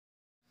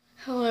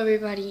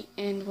everybody,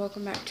 and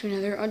welcome back to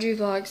another Audrey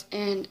Vlogs.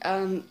 And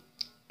I'm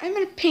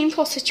in a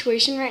painful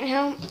situation right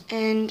now,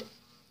 and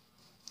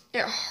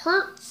it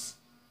hurts.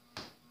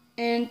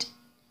 And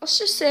let's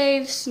just say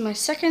this is my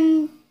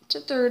second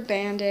to third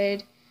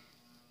Band-Aid,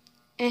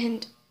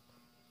 and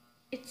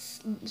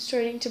it's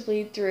starting to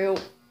bleed through.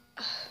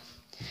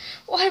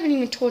 Well, I haven't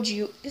even told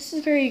you, this is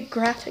a very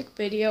graphic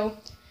video.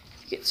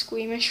 If you get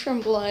squeamish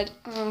from blood,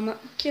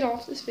 get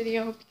off this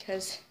video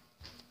because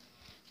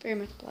very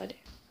much blood.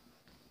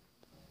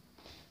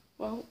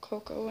 Well,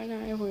 Coco and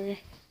I were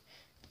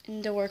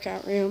in the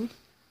workout room,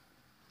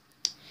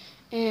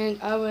 and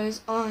I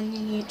was on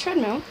the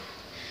treadmill,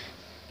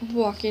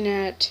 walking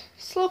at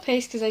slow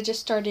pace because I just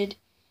started,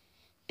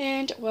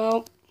 and,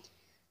 well,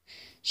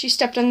 she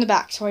stepped on the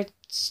back, so I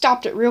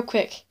stopped it real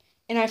quick,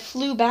 and I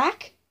flew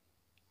back.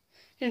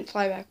 I didn't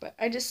fly back, but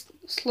I just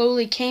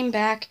slowly came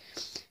back,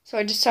 so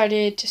I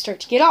decided to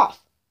start to get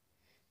off,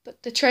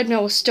 but the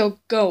treadmill was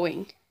still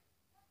going,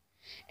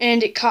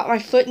 and it caught my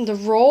foot in the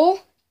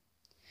roll.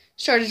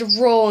 Started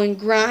to roll and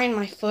grind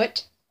my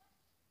foot.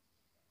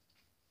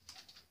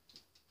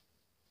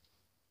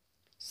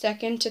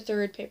 Second to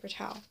third paper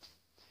towel.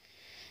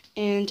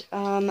 And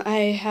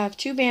I have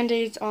 2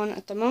 Band-Aids on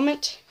at the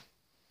moment.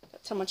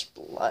 That's how much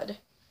blood.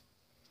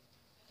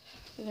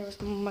 There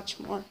was much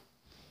more.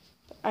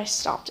 But I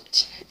stopped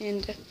it.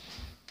 And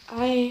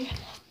I've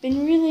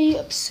been really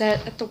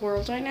upset at the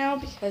world right now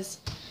because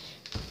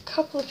a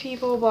couple of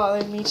people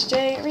bothered me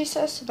today at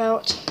recess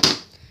about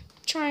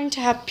trying to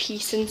have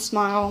peace and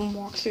smile and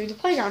walk through the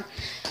playground,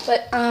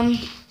 but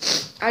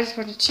I just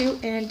wanted to,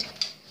 and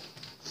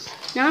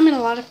now I'm in a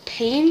lot of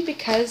pain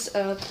because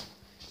of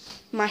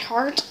my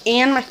heart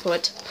and my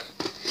foot.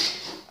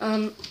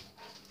 Well,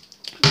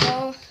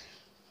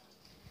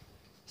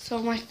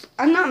 so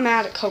I'm not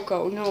mad at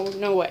Coco.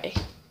 No way.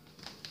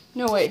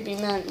 No way I'd be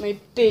mad at my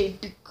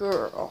baby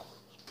girl.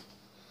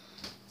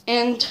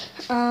 And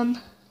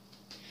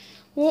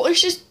well,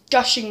 it's just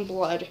gushing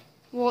blood.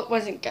 Well, it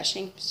wasn't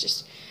gushing. It was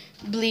just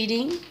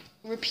bleeding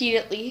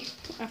repeatedly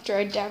after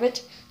I dab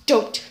it.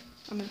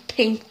 I'm in a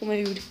painful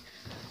mood.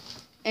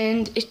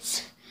 And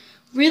it's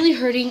really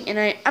hurting, and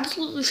I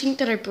absolutely think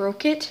that I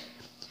broke it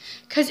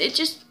because it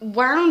just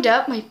wound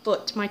up my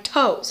foot, my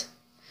toes.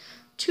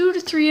 2 to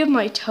 3 of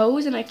my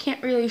toes, and I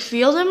can't really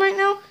feel them right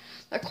now.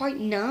 They're quite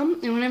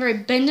numb, and whenever I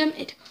bend them,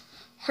 it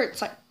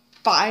hurts like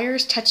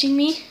fire's touching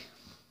me.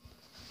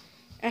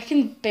 I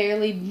can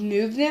barely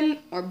move them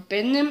or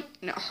bend them,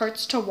 and it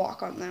hurts to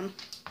walk on them.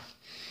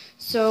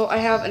 So I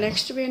have an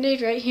extra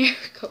Band-Aid right here,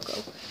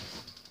 Coco.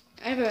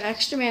 I have an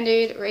extra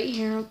Band-Aid right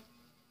here,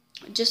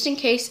 just in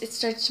case it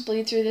starts to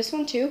bleed through this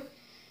one too.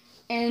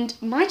 And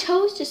my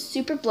toe is just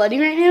super bloody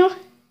right now.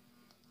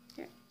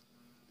 Here.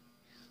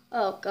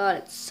 Oh God,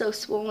 it's so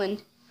swollen.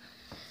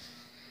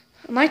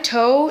 My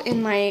toe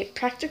and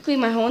practically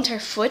my whole entire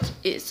foot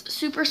is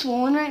super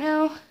swollen right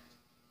now.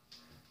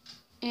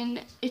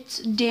 And it's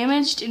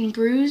damaged and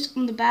bruised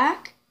on the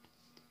back.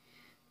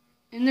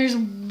 And there's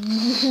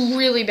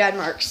really bad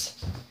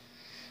marks.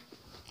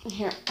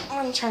 Here,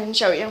 I'm trying to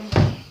show you.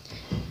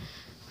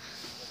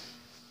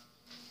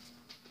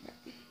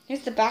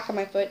 Here's the back of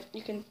my foot.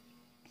 You can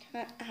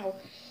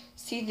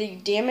see the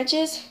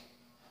damages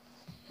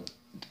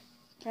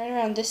right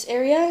around this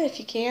area, if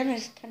you can.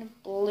 There's kind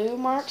of blue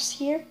marks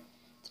here.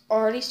 It's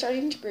already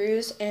starting to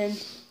bruise, and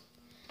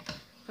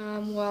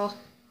well,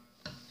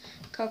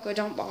 Coco,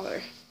 don't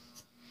bother.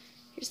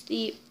 Here's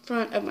the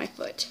front of my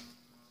foot.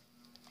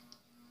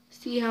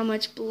 See how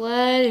much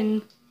blood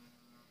and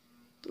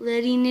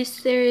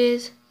bloodiness there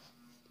is?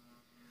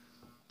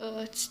 Oh,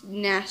 it's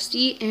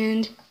nasty,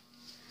 and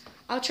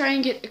I'll try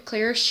and get a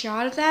clearer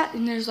shot of that,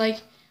 and there's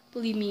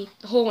believe me,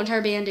 the whole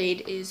entire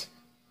Band-Aid is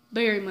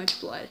very much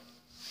blood.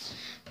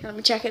 Here, let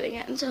me check it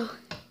again, so,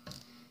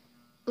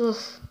 ugh.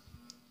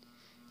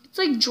 It's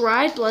like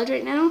dried blood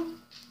right now,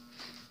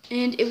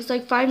 and it was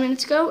like 5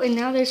 minutes ago, and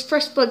now there's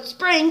fresh blood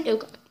spraying. Oh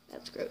God,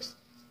 that's gross.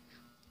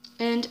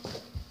 And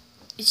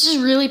it's just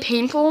really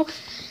painful,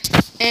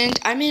 and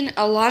I'm in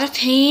a lot of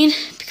pain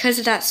because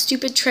of that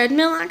stupid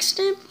treadmill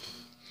accident.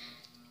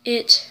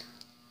 It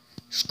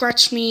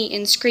scratched me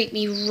and scraped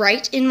me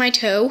right in my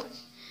toe.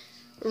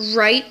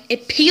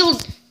 It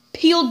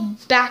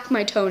peeled back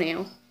my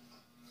toenail,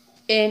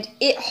 and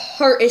it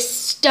hurt. It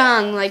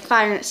stung like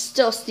fire, and it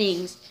still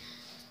stings.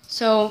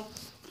 So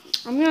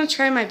I'm gonna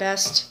try my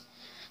best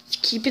to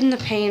keep in the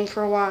pain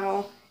for a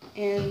while,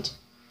 and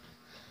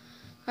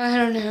I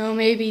don't know,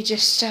 maybe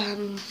just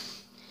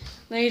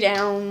lay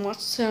down, watch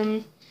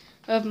some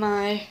of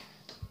my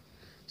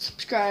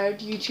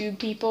subscribed YouTube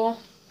people.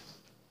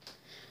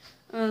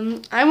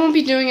 I won't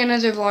be doing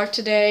another vlog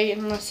today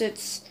unless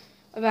it's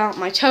about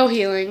my toe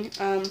healing.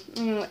 I'm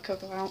gonna let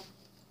Coco out.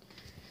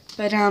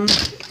 But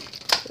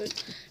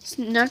it's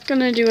not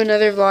gonna do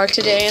another vlog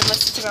today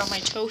unless it's about my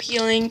toe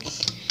healing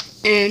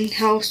and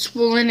how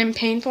swollen and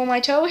painful my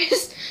toe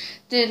is.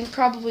 Then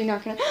probably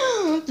not gonna.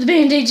 The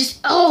Band-Aid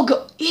just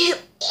go.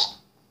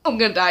 I'm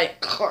gonna die.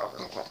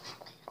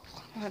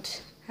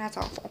 That's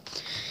awful.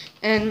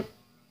 And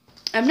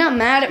I'm not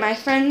mad at my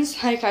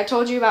friends like I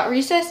told you about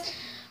recess.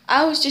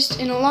 I was just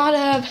in a lot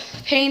of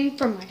pain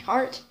from my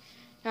heart.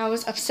 I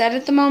was upset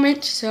at the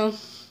moment, so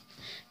if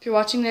you're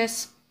watching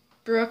this,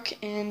 Brooke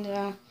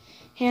and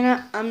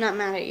Hannah, I'm not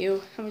mad at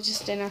you. I was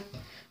just in a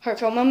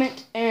heartfelt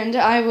moment, and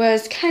I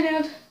was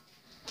kind of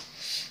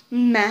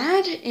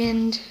mad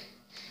and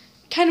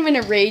kind of in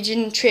a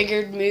raging,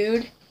 triggered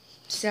mood.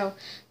 So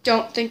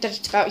don't think that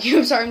it's about you.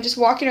 I'm sorry, I'm just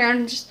walking around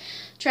and just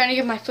trying to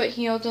get my foot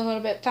healed a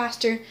little bit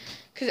faster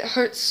because it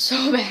hurts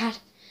so bad.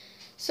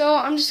 So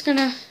I'm just going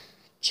to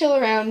chill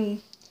around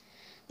and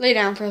lay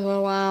down for a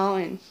little while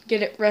and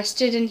get it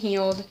rested and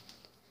healed.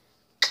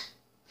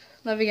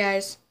 Love you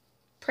guys.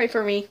 Pray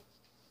for me.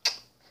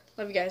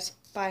 Love you guys.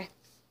 Bye.